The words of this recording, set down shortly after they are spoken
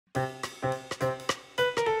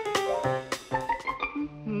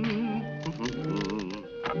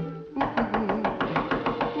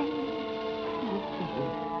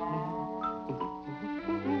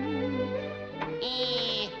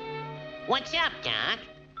What's up, Doc?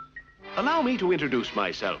 Allow me to introduce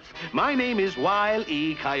myself. My name is Wile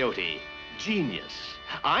E. Coyote. Genius.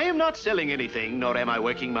 I am not selling anything, nor am I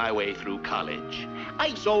working my way through college.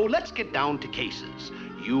 So let's get down to cases.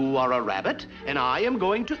 You are a rabbit, and I am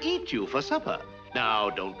going to eat you for supper. Now,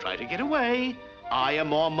 don't try to get away. I am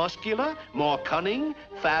more muscular, more cunning,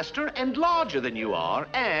 faster, and larger than you are,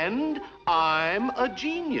 and I'm a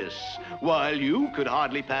genius, while you could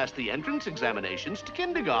hardly pass the entrance examinations to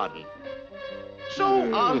kindergarten.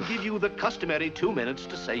 So I'll give you the customary 2 minutes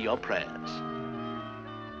to say your prayers.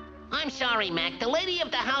 I'm sorry, Mac. The lady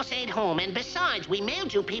of the house ain't home, and besides, we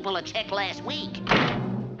mailed you people a check last week.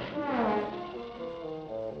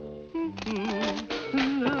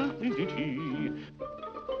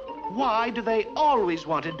 Why do they always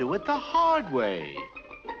want to do it the hard way?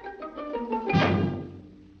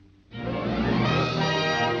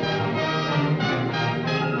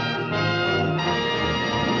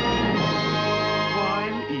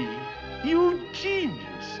 Wile E, you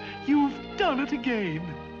genius! You've done it again.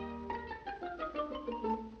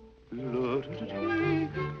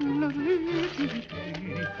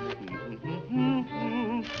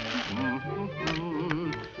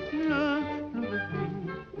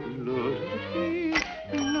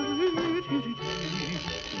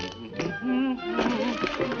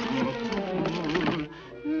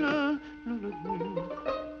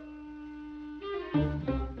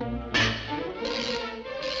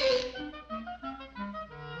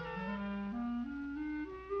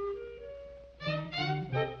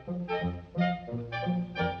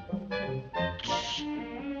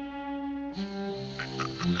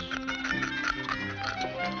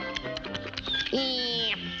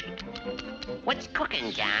 What's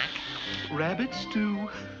cooking, Doc? Rabbit stew.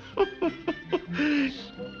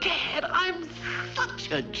 Dad, I'm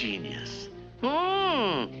such a genius.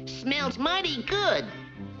 Smells mighty good.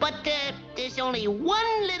 But there's only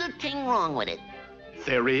one little thing wrong with it.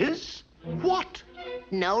 There is? What?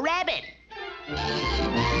 No rabbit.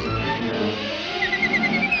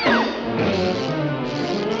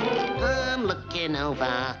 I'm looking over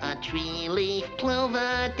a three-leaf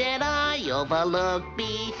clover that I overlooked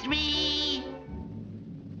B3.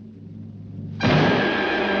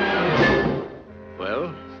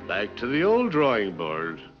 Well, back to the old drawing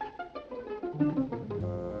board.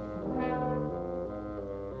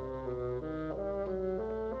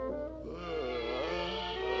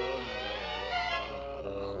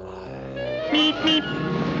 Meep, meep.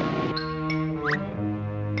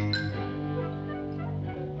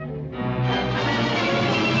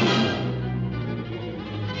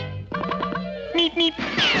 Meep, meep.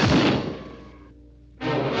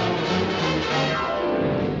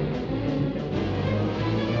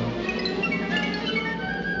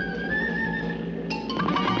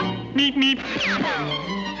 Meep, meep.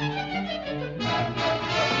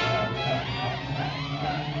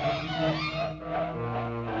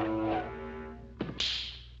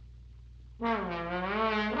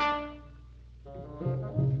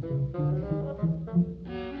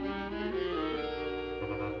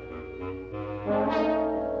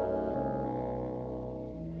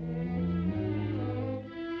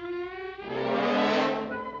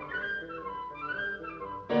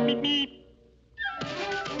 Meep, meep.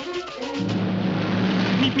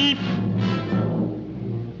 Meep, meep.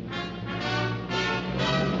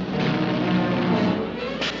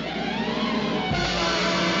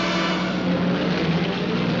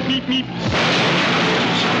 Meep, meep.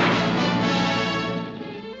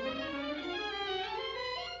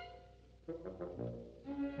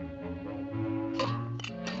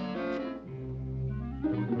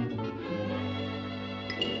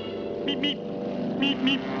 Meep, meep. Meep,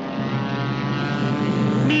 meep.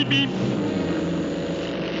 Meep, meep.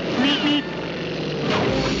 Meep, meep.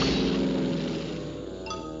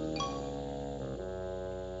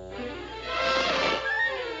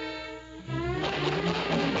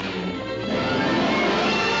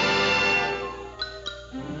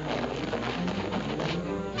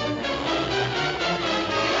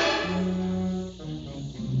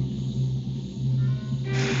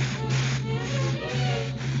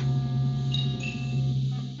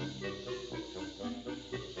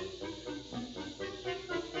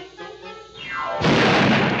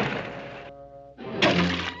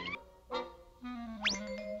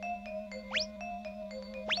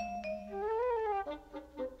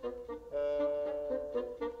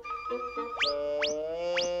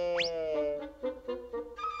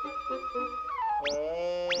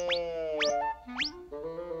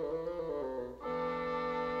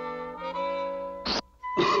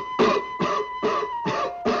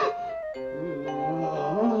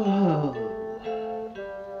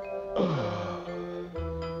 Meep,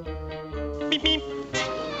 meep.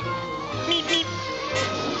 Meep, meep.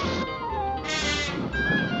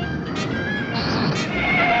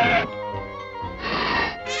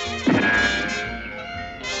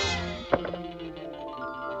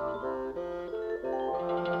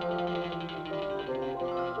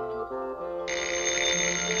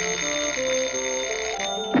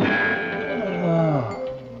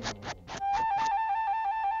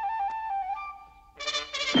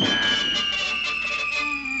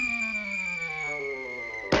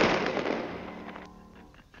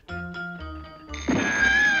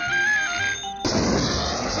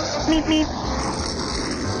 Meep, meep.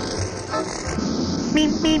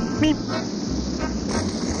 Meep, meep, meep.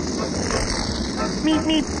 Meep,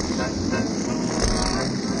 meep.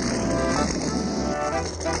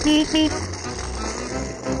 Meep, meep.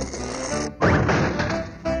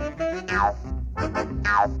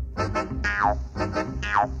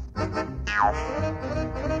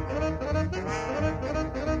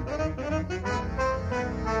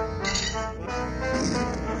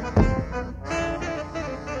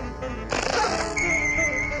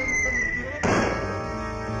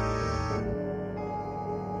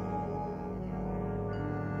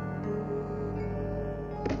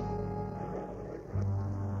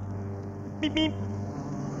 Meep, meep.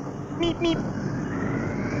 Meep, meep.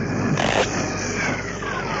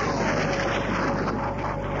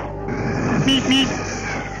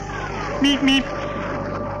 Meep, meep.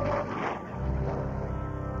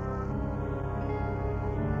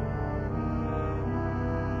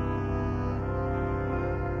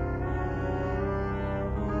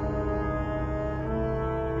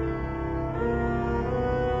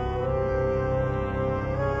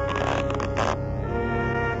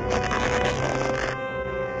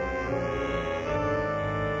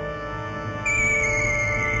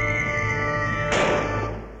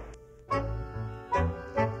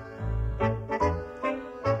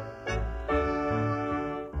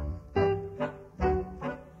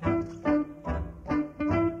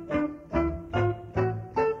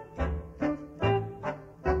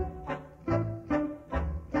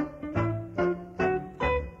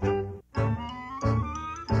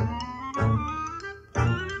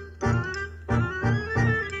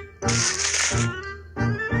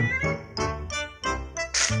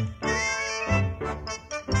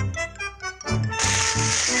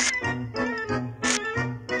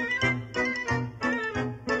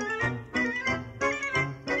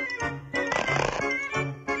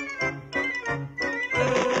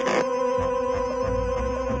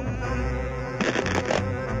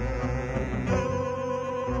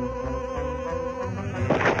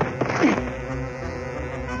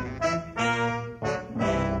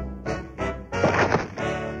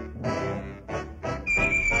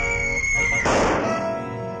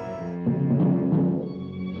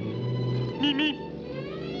 Meep, meep.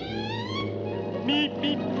 Meep,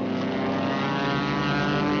 meep.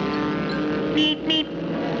 Meep, meep.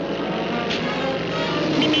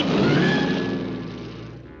 Meep, meep.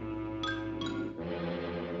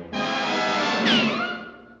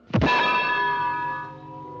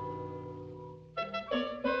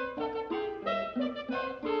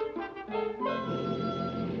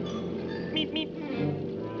 Meep, meep.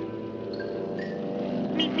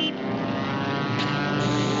 Meep, meep.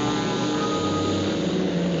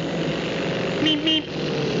 Meep, meep.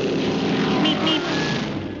 Meep, meep.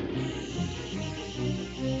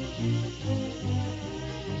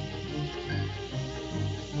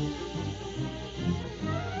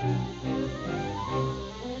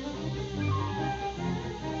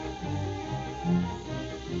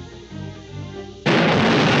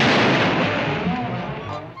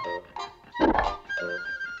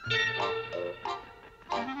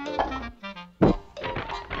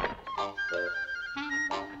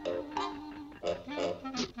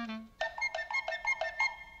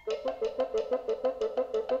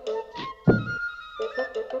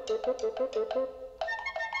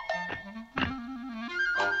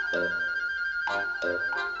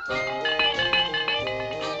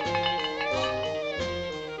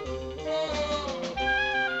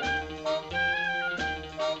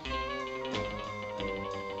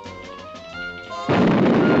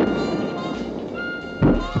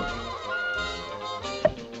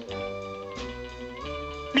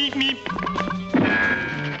 Meep, meep.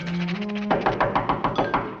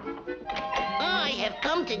 I have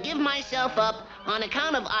come to give myself up on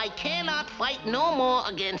account of I cannot fight no more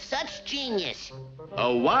against such genius.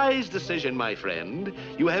 A wise decision, my friend.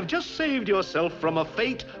 You have just saved yourself from a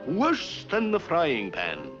fate worse than the frying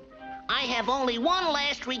pan. I have only one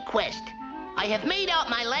last request. I have made out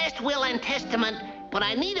my last will and testament, but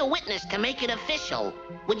I need a witness to make it official.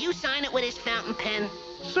 Would you sign it with his fountain pen?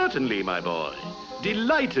 Certainly, my boy.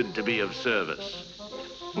 Delighted to be of service.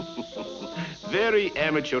 Very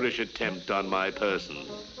amateurish attempt on my person.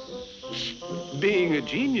 Being a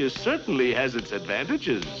genius certainly has its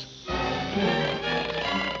advantages.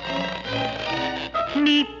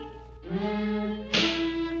 Meep.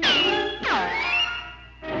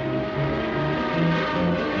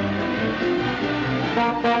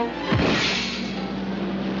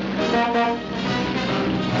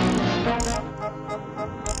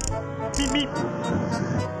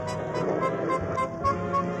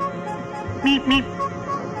 Meep, meep.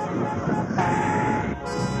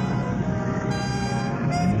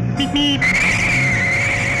 Meep, meep.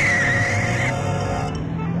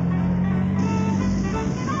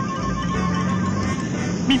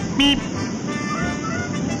 Meep, meep.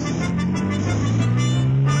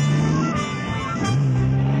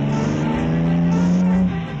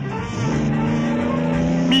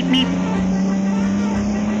 Meep, meep.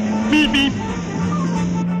 Meep, meep.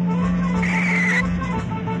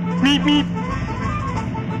 Meep, meep. Meep, meep.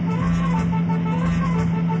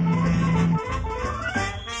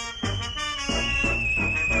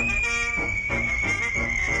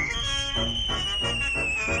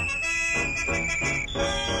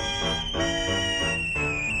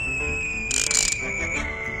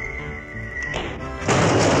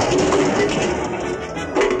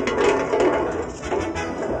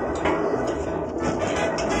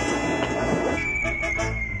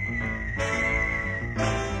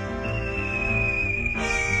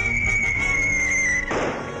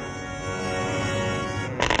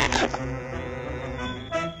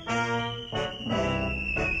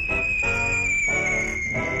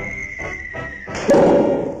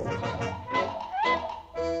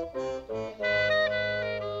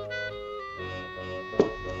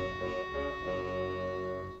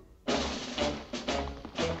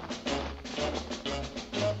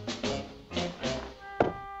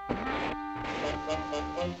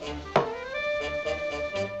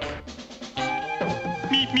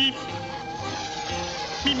 Meep, meep.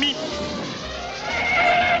 Meep, meep.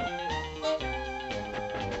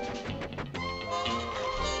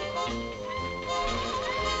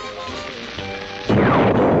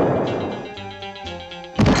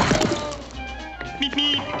 Meep,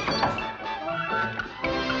 meep.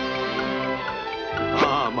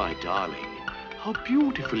 Ah, my darling. How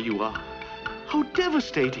beautiful you are. How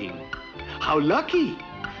devastating. How lucky.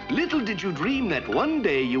 Little did you dream that one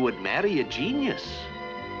day you would marry a genius.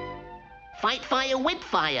 Fight fire with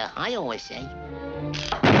fire, I always say.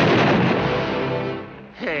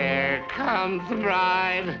 Here comes the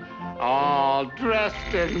bride, all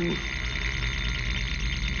dressed in...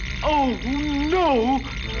 Oh, no!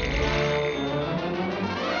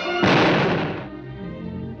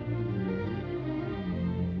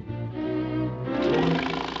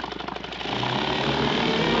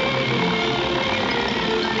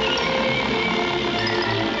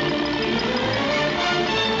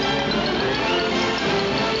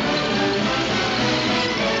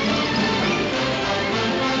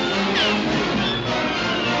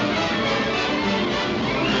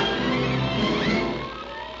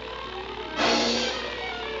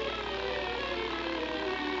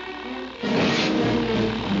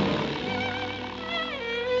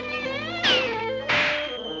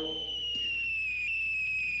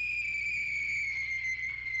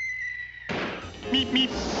 Meep,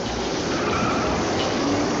 meep.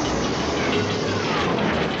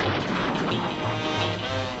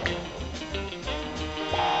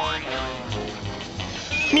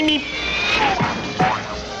 Meep, meep.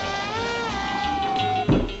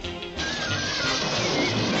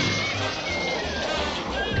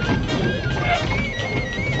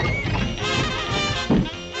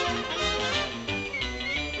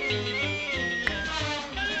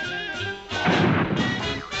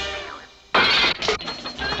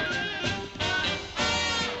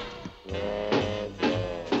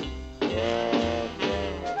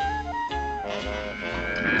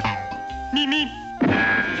 Meep, meep.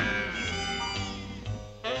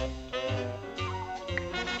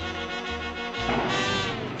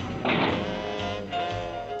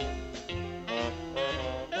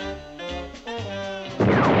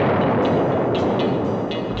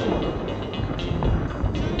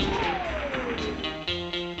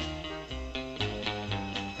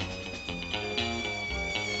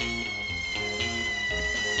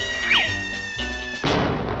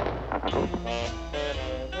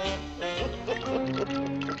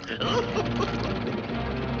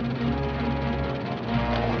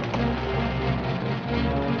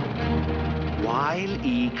 Wile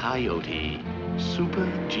E. Coyote, super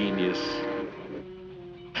genius.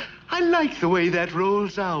 I like the way that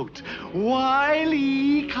rolls out. Wile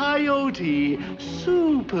E. Coyote,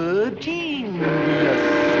 super genius.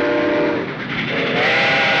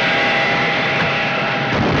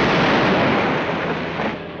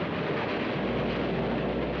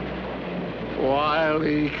 Wile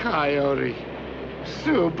E. Coyote,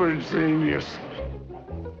 super genius.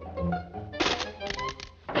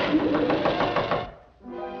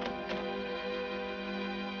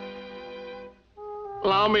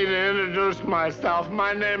 Allow me to introduce myself.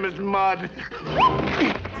 My name is Mud.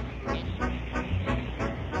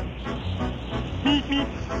 Meep, meep.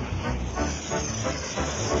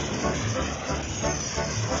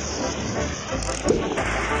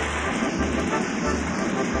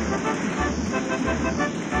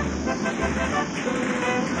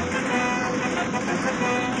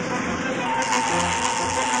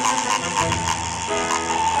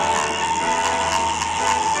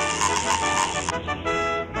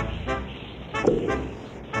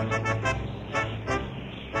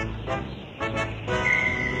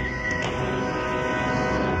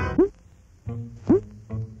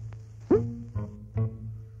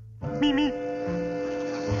 Meep, meep.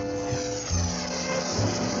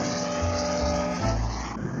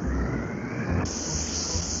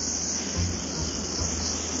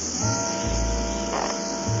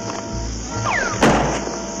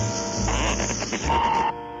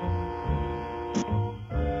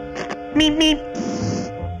 Meep, meep.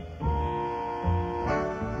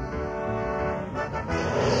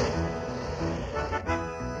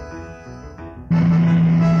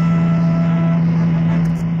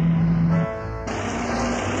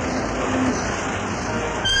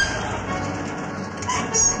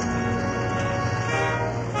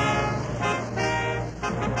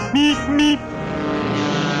 Meep, meep. Meep, meep.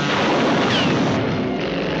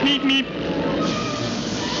 Meep, meep.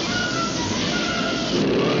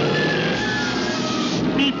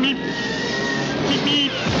 Meep, meep.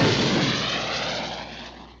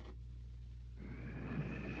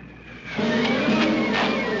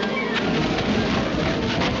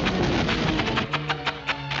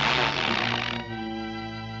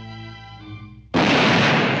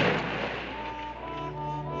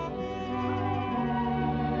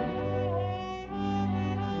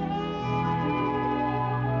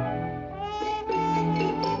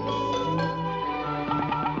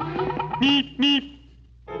 Meep, meep.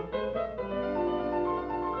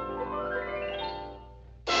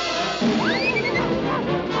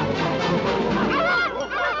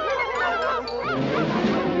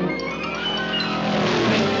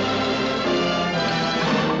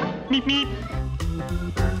 Meep, meep.